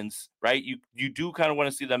stands, right? You do kind of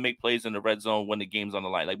want to see them make plays in the red zone when the game's on the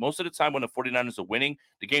line. Like most of the time when the 49ers are winning,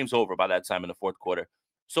 the game's over by that time in the fourth quarter.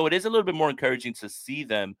 So it is a little bit more encouraging to see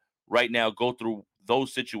them right now go through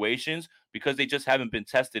those situations because they just haven't been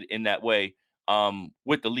tested in that way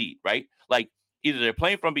with the lead, right? Like either they're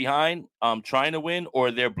playing from behind, trying to win,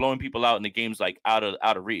 or they're blowing people out and the game's like out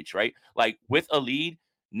of reach, right? Like with a lead,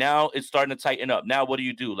 now it's starting to tighten up. Now what do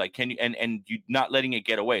you do? Like can you and you not letting it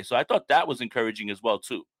get away. So I thought that was encouraging as well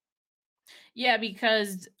too. Yeah,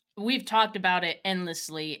 because we've talked about it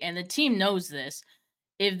endlessly, and the team knows this.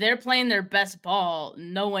 If they're playing their best ball,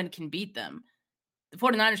 no one can beat them. The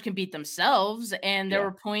 49ers can beat themselves, and there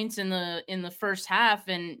were points in the first half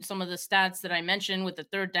and some of the stats that I mentioned with the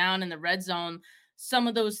third down and the red zone, some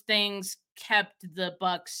of those things kept the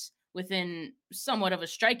Bucs within somewhat of a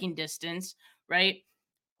striking distance, right?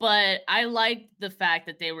 But I liked the fact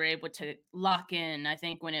that they were able to lock in, I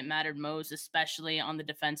think, when it mattered most, especially on the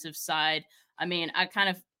defensive side. I mean, I kind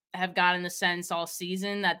of have gotten the sense all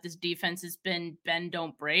season that this defense has been bend,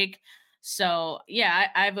 don't break. So, yeah,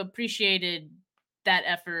 I've appreciated that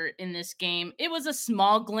effort in this game. It was a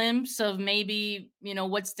small glimpse of maybe,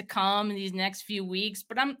 what's to come in these next few weeks,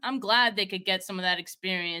 but I'm glad they could get some of that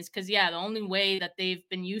experience because, yeah, the only way that they've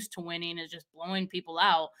been used to winning is just blowing people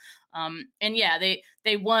out. And yeah,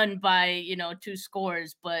 they won by, 2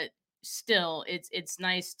 scores, but still it's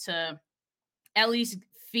nice to at least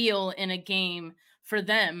feel in a game for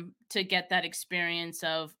them to get that experience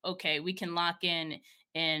of, okay, we can lock in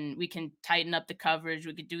and we can tighten up the coverage.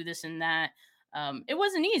 We could do this and that. It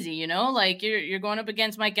wasn't easy, like you're going up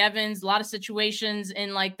against Mike Evans, a lot of situations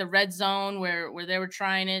in like the red zone where they were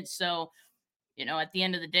trying it. So, at the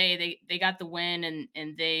end of the day, they got the win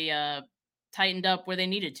and they tightened up where they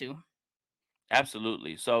needed to.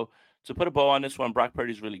 Absolutely. So to put a bow on this one, Brock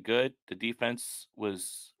Purdy's really good. The defense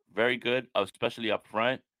was very good, especially up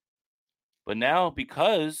front. But now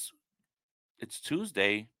because it's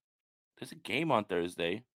Tuesday, there's a game on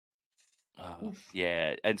Thursday.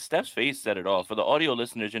 Yeah, and Steph's face said it all. For the audio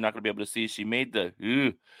listeners, you're not going to be able to see. She made the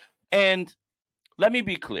And let me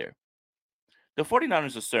be clear. The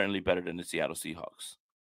 49ers are certainly better than the Seattle Seahawks.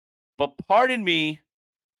 But pardon me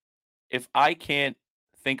if I can't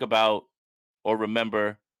think about or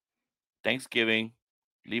remember Thanksgiving,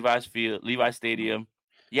 Levi's Stadium.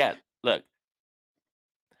 Yeah, look.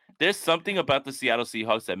 There's something about the Seattle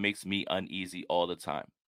Seahawks that makes me uneasy all the time.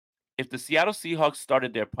 If the Seattle Seahawks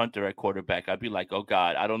started their punter at quarterback, I'd be like, oh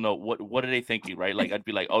God, I don't know. What are they thinking, right? Like, I'd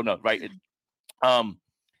be like, oh no, right?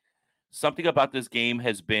 Something about this game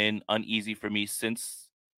has been uneasy for me since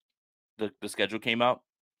the schedule came out,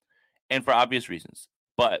 and for obvious reasons.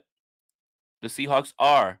 But the Seahawks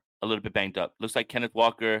are a little bit banged up. Looks like Kenneth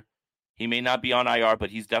Walker, he may not be on IR, but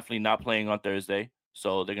he's definitely not playing on Thursday.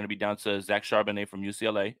 So they're going to be down to Zach Charbonnet from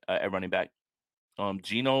UCLA at running back.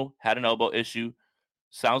 Geno had an elbow issue.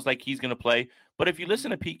 Sounds like he's going to play. But if you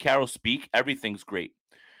listen to Pete Carroll speak, everything's great.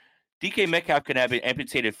 DK Metcalf can have an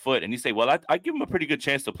amputated foot, and you say, well, I give him a pretty good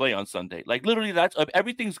chance to play on Sunday. Like, literally,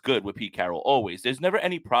 everything's good with Pete Carroll, always. There's never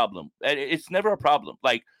any problem. It's never a problem.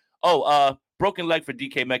 Like, broken leg for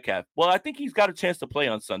DK Metcalf. Well, I think he's got a chance to play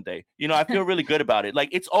on Sunday. I feel really good about it.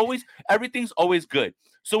 Like, everything's always good.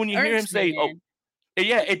 So when you hear him say,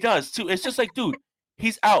 yeah, it does, too. It's just like, dude,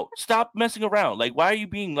 he's out. Stop messing around. Like, why are you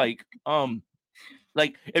being like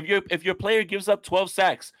if your player gives up 12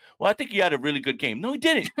 sacks, well, I think he had a really good game. No, he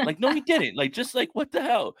didn't. No, he didn't. Just what the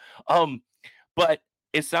hell? But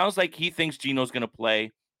it sounds like he thinks Geno's going to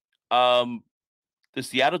play. The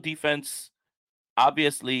Seattle defense,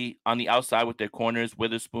 obviously on the outside with their corners,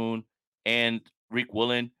 Witherspoon and Rick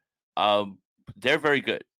Woolen, they're very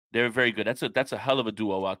good. They're very good. That's a hell of a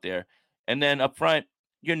duo out there. And then up front,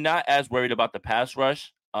 you're not as worried about the pass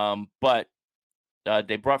rush, but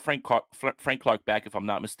they brought Frank Clark back, if I'm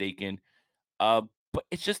not mistaken. But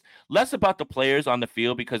it's just less about the players on the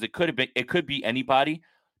field because it could be anybody.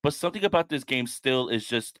 But something about this game still is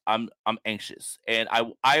just I'm anxious, and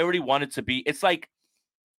I already want it to be. It's like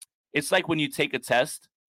when you take a test,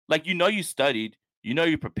 you studied,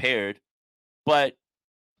 you prepared, but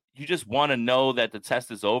you just want to know that the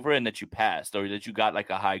test is over and that you passed or that you got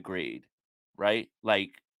a high grade, right?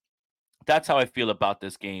 That's how I feel about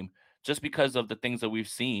this game. Just because of the things that we've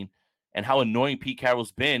seen and how annoying Pete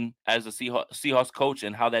Carroll's been as a Seahawks coach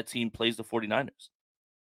and how that team plays the 49ers.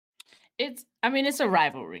 It's a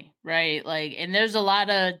rivalry, right? Like, and there's a lot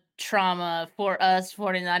of trauma for us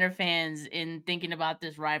 49er fans in thinking about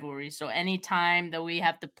this rivalry. So anytime that we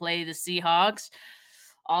have to play the Seahawks,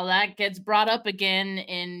 all that gets brought up again,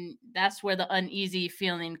 and that's where the uneasy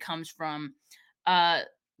feeling comes from.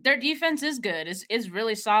 Their defense is good, is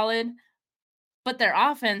really solid, but their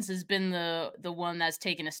offense has been the one that's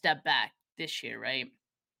taken a step back this year, right?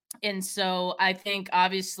 And so I think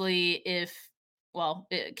obviously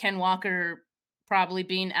Ken Walker probably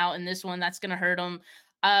being out in this one, that's going to hurt him.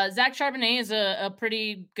 Zach Charbonnet is a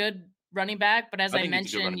pretty good running back, but as I think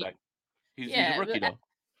he's a good running mentioned, back. He's a rookie though.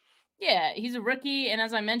 Yeah, he's a rookie. And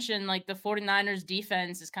as I mentioned, like the 49ers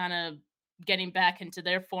defense is kind of getting back into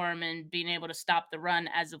their form and being able to stop the run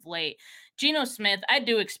as of late. Geno Smith, I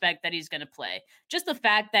do expect that he's going to play. Just the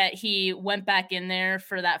fact that he went back in there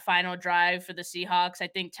for that final drive for the Seahawks, I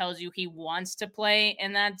think tells you he wants to play.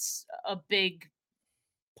 And that's a big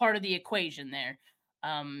part of the equation there.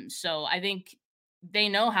 So I think they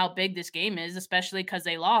know how big this game is, especially because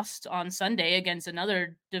they lost on Sunday against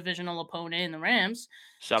another divisional opponent in the Rams.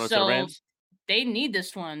 Shout out to the Rams. They need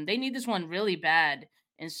this one. They need this one really bad.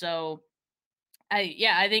 And so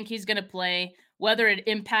I think he's going to play. Whether it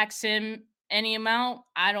impacts him any amount,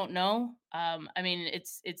 I don't know.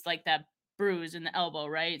 It's like that bruise in the elbow,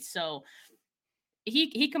 right? So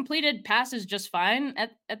he completed passes just fine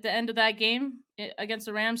at the end of that game against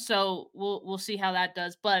the Rams. So we'll see how that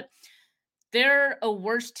does. But they're a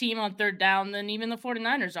worse team on third down than even the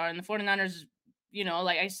 49ers are. And the 49ers,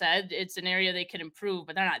 like I said, it's an area they could improve,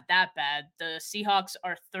 but they're not that bad. The Seahawks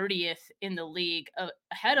are 30th in the league,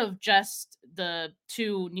 ahead of just the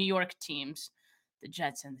two New York teams, the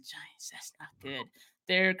Jets and the Giants. That's not good.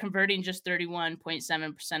 They're converting just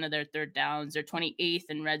 31.7% of their third downs. They're 28th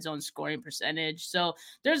in red zone scoring percentage. So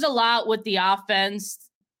there's a lot with the offense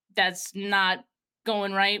that's not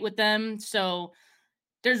going right with them. So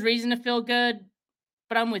there's reason to feel good.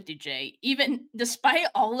 But I'm with you, Jay. Even despite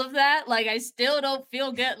all of that, like I still don't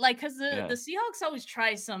feel good. Like, because the Seahawks always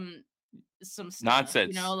try some stuff,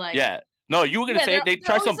 nonsense. Like No, you were gonna say they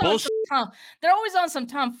try some bullshit. They're always on some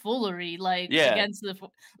tomfoolery, like against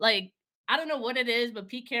I don't know what it is, but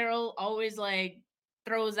Pete Carroll always like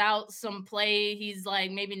throws out some play he's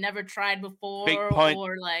like maybe never tried before, fake punt,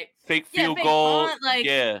 or like fake field goal. Punt, like,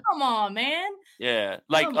 come on, man. Yeah,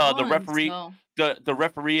 like the referee. So. The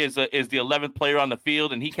referee is the 11th player on the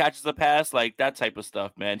field and he catches a pass, like that type of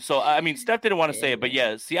stuff, man. So I mean, Steph didn't want to say it, but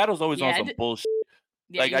Seattle's always on some bullshit.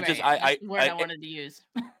 Yeah, like I wanted to use.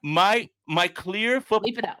 my clear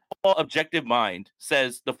football objective mind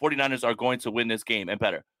says the 49ers are going to win this game and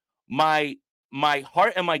better. My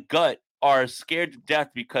heart and my gut are scared to death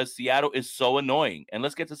because Seattle is so annoying. And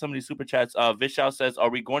let's get to some of these super chats. Vishal says, "Are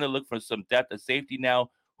we going to look for some depth at safety now?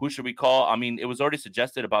 Who should we call?" I mean, it was already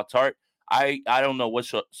suggested about Tart. I don't know what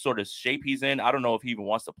sort of shape he's in. I don't know if he even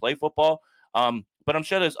wants to play football. But I'm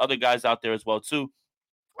sure there's other guys out there as well too.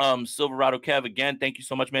 Silverado Kev, again, thank you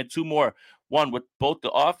so much, man. Two more. One, with both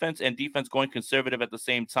the offense and defense going conservative at the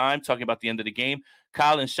same time, talking about the end of the game.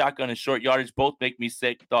 Kyle and shotgun and short yardage both make me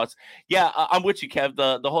sick. Thoughts? Yeah, I'm with you, Kev.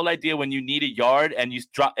 The whole idea when you need a yard and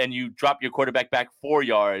you drop your quarterback back 4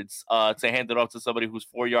 yards to hand it off to somebody who's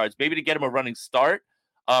 4 yards, maybe to get him a running start.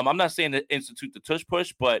 I'm not saying to institute the tush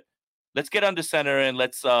push, but let's get under center and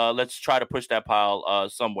let's try to push that pile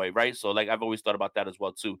some way, right? So like I've always thought about that as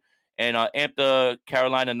well too. And Amp the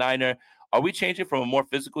Carolina Niner, are we changing from a more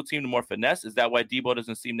physical team to more finesse? Is that why Debo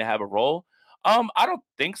doesn't seem to have a role? I don't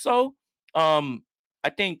think so. I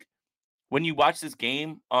think when you watch this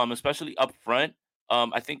game, especially up front,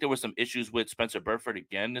 I think there were some issues with Spencer Burford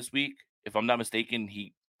again this week. If I'm not mistaken,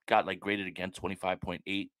 he got like graded again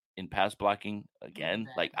 25.8 in pass blocking again,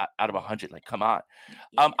 like out of 100. Like, come on.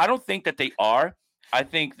 I don't think that they are. I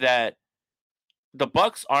think that the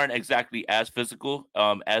Bucs aren't exactly as physical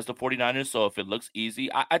as the 49ers. So if it looks easy,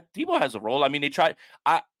 Debo has a role. I mean, they tried.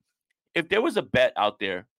 If there was a bet out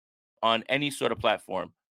there on any sort of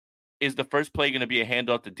platform, is the first play going to be a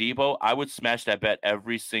handoff to Debo? I would smash that bet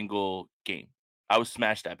every single game. I would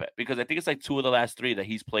smash that bet because I think it's like 2 of the last 3 that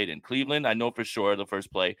he's played in Cleveland. I know for sure the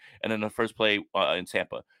first play, and then the first play in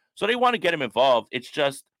Tampa. So they want to get him involved. It's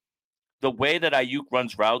just the way that Ayuk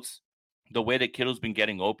runs routes, the way that Kittle's been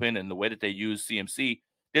getting open, and the way that they use CMC.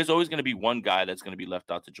 There's always going to be one guy that's going to be left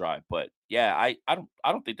out to dry. But yeah, I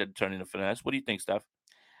don't think they're turning to finesse. What do you think, Steph?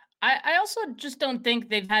 I also just don't think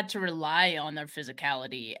they've had to rely on their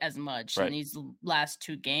physicality as much in these last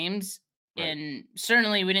 2 games. Right. And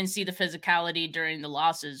certainly we didn't see the physicality during the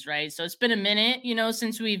losses, right? So it's been a minute,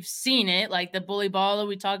 since we've seen it, like the bully ball that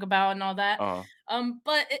we talk about and all that.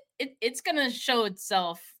 But it's going to show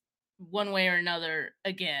itself one way or another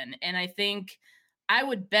again. And I think I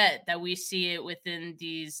would bet that we see it within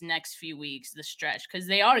these next few weeks, the stretch, because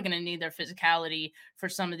they are going to need their physicality for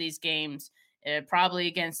some of these games, probably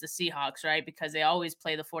against the Seahawks, right? Because they always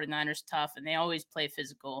play the 49ers tough and they always play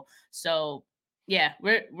physical. So yeah,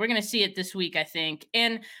 we're going to see it this week, I think.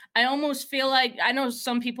 And I almost feel like, I know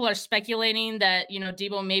some people are speculating that,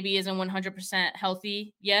 Debo maybe isn't 100%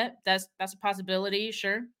 healthy yet. That's a possibility,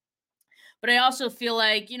 sure. But I also feel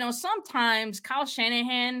like, sometimes Kyle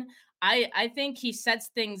Shanahan, I think he sets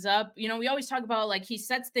things up. We always talk about like he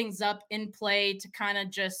sets things up in play to kind of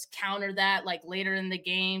just counter that like later in the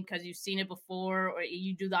game because you've seen it before, or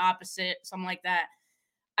you do the opposite, something like that.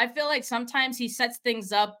 I feel like sometimes he sets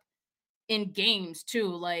things up in games too.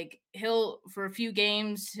 Like for a few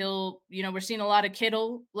games, we're seeing a lot of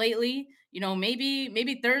Kittle lately.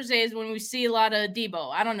 Maybe Thursdays when we see a lot of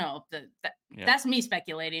Debo. I don't know. That's me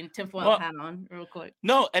speculating. Tinfoil hat on real quick.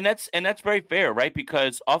 No, and that's very fair, right?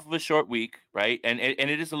 Because off of a short week, right? And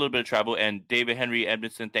it is a little bit of travel. And David Henry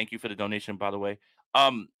Edmondson, thank you for the donation, by the way.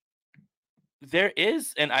 There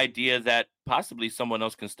is an idea that possibly someone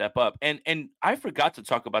else can step up. And I forgot to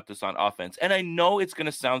talk about this on offense. And I know it's going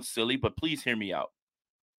to sound silly, but please hear me out.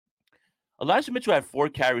 Elijah Mitchell had 4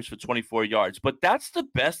 carries for 24 yards, but that's the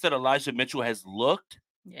best that Elijah Mitchell has looked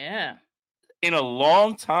in a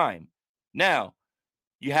long time. Now,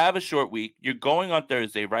 you have a short week. You're going on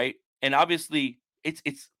Thursday, right? And obviously,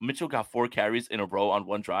 it's Mitchell got 4 carries in a row on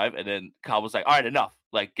one drive, and then Kyle was like, all right, enough.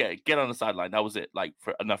 Like, get on the sideline. That was it, like,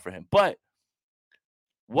 enough for him. But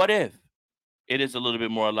what if it is a little bit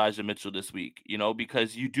more Elijah Mitchell this week,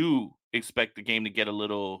 because you do expect the game to get a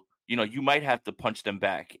little, you might have to punch them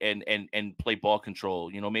back and play ball control.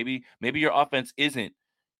 Maybe your offense isn't,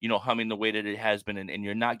 humming the way that it has been, and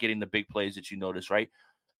you're not getting the big plays that you notice, right?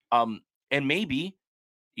 And maybe,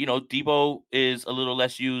 Debo is a little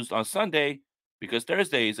less used on Sunday because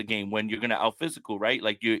Thursday is a game when you're going to out physical, right?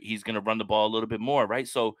 Like he's going to run the ball a little bit more, right?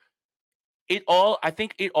 So I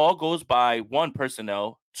think it all goes by 1,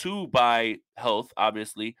 personnel, 2, by health,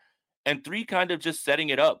 obviously, and 3, kind of just setting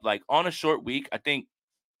it up. Like on a short week, I think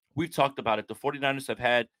we've talked about it. The 49ers have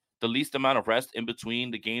had the least amount of rest in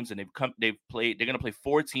between the games, and they're going to play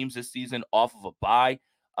 4 teams this season off of a bye.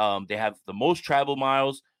 They have the most travel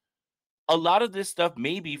miles. A lot of this stuff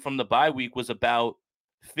maybe from the bye week was about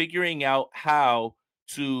figuring out how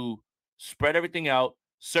to spread everything out.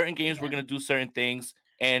 Certain games we're going to do certain things,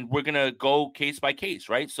 and we're going to go case by case,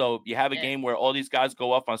 right? So you have a game where all these guys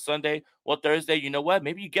go off on Sunday. Well, Thursday, you know what?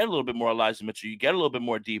 Maybe you get a little bit more Elijah Mitchell. You get a little bit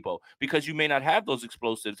more Debo because you may not have those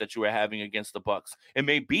explosives that you were having against the Bucks. It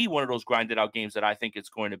may be one of those grinded out games that I think it's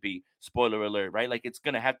going to be. Spoiler alert, right? Like it's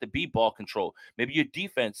going to have to be ball control. Maybe your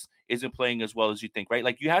defense isn't playing as well as you think, right?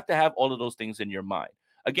 Like you have to have all of those things in your mind.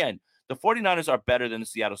 Again, the 49ers are better than the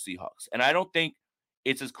Seattle Seahawks. And I don't think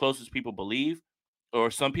it's as close as people believe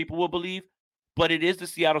or some people will believe. But it is the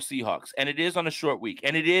Seattle Seahawks, and it is on a short week,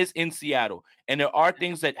 and it is in Seattle. And there are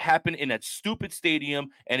things that happen in that stupid stadium,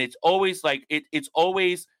 and it's always like it's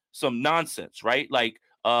always some nonsense, right? Like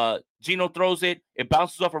Geno throws it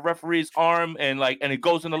bounces off a referee's arm, and it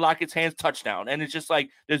goes into Lockett's hands, touchdown. And it's just like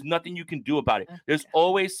there's nothing you can do about it. There's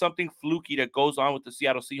always something fluky that goes on with the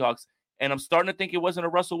Seattle Seahawks, and I'm starting to think it wasn't a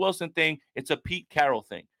Russell Wilson thing. It's a Pete Carroll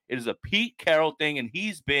thing. It is a Pete Carroll thing, and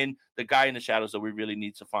he's been the guy in the shadows that we really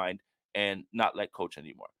need to find and not let coach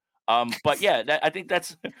anymore. But yeah, I think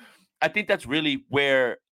that's really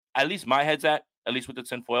where at least my head's at least with the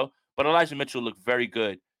tinfoil. But Elijah Mitchell looked very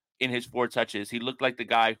good in his 4 touches. He looked like the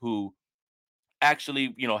guy who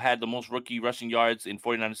actually, had the most rookie rushing yards in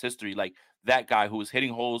 49ers history. Like that guy who was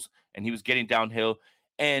hitting holes and he was getting downhill.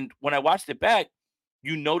 And when I watched it back,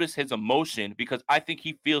 you notice his emotion because I think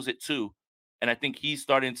he feels it too. And I think he's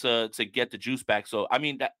starting to get the juice back. So, I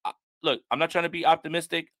mean, look, I'm not trying to be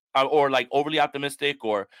optimistic or overly optimistic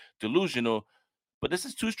or delusional, but this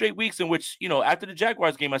is 2 straight weeks in which, after the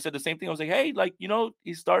Jaguars game, I said the same thing. I was like, hey,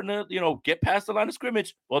 he's starting to, get past the line of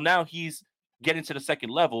scrimmage. Well, now he's getting to the second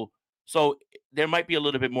level. So there might be a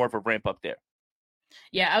little bit more of a ramp up there.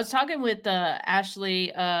 Yeah, I was talking with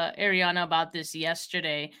Ashley Ariana about this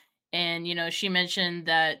yesterday. And, she mentioned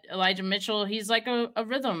that Elijah Mitchell, he's like a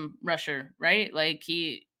rhythm rusher, right? Like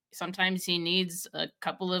sometimes he needs a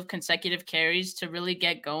couple of consecutive carries to really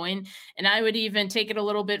get going. And I would even take it a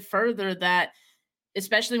little bit further that,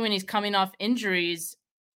 especially when he's coming off injuries,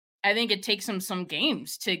 I think it takes him some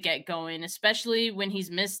games to get going, especially when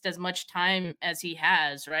he's missed as much time as he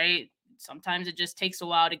has, right? Sometimes it just takes a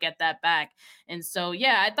while to get that back. And so,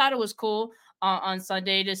 yeah, I thought it was cool. on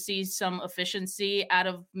Sunday to see some efficiency out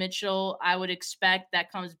of Mitchell. I would expect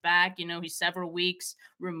that comes back. He's several weeks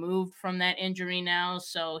removed from that injury now,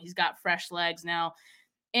 so he's got fresh legs now.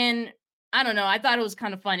 And I don't know. I thought it was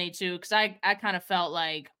kind of funny too, because I kind of felt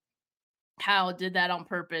like Howell did that on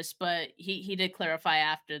purpose, but he did clarify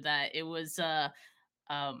after that it was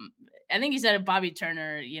I think he said Bobby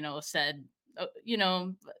Turner, said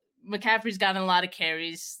McCaffrey's gotten a lot of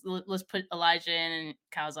carries. Let's put Elijah in, and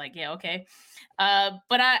Kyle's like, yeah, okay.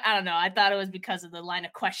 But I don't know. I thought it was because of the line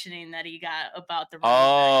of questioning that he got about the.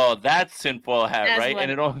 Oh, that's tinfoil hat, right?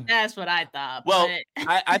 That's what I thought. Well,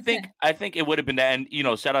 but... I think it would have been that, and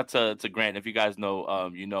shout out to Grant if you guys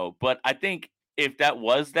know, But I think if that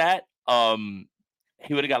was that,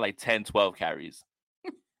 he would have got like 10, 12 carries.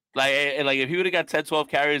 Like if he would have got 10, 12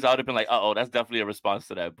 carries, I would have been like, oh, that's definitely a response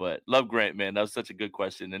to that. But love Grant, man. That was such a good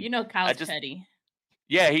question. And Kyle's petty.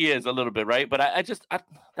 Yeah, he is a little bit, right? But I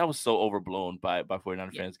that was so overblown by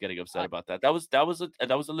 49er fans getting upset about that. That was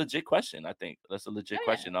a legit question, I think. That's a legit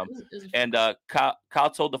question. And Kyle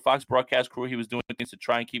told the Fox broadcast crew he was doing things to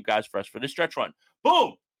try and keep guys fresh for the stretch run.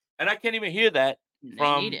 Boom! And I can't even hear that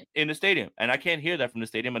in the stadium. And I can't hear that from the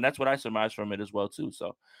stadium. And that's what I surmised from it as well, too.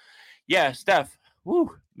 So, yeah, Steph.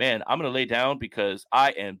 Woo, man, I'm going to lay down because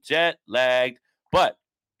I am jet lagged. But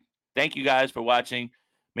thank you guys for watching.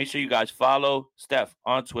 Make sure you guys follow Steph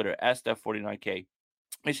on Twitter at Steph49K.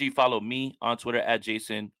 Make sure you follow me on Twitter at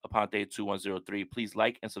JasonAponte2103. Please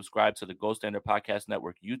like and subscribe to the Gold Standard Podcast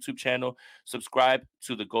Network YouTube channel. Subscribe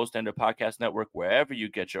to the Gold Standard Podcast Network wherever you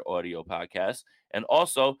get your audio podcasts. And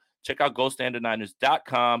also check out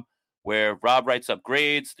GoldStandardNiners.com where Rob writes up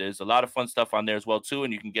grades. There's a lot of fun stuff on there as well, too,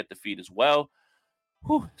 and you can get the feed as well.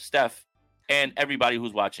 Whew, Steph, and everybody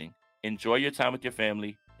who's watching, enjoy your time with your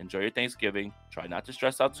family. Enjoy your Thanksgiving. Try not to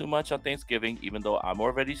stress out too much on Thanksgiving, even though I'm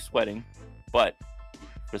already sweating. But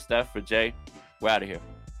for Steph, for Jay, we're out of here.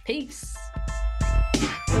 Peace.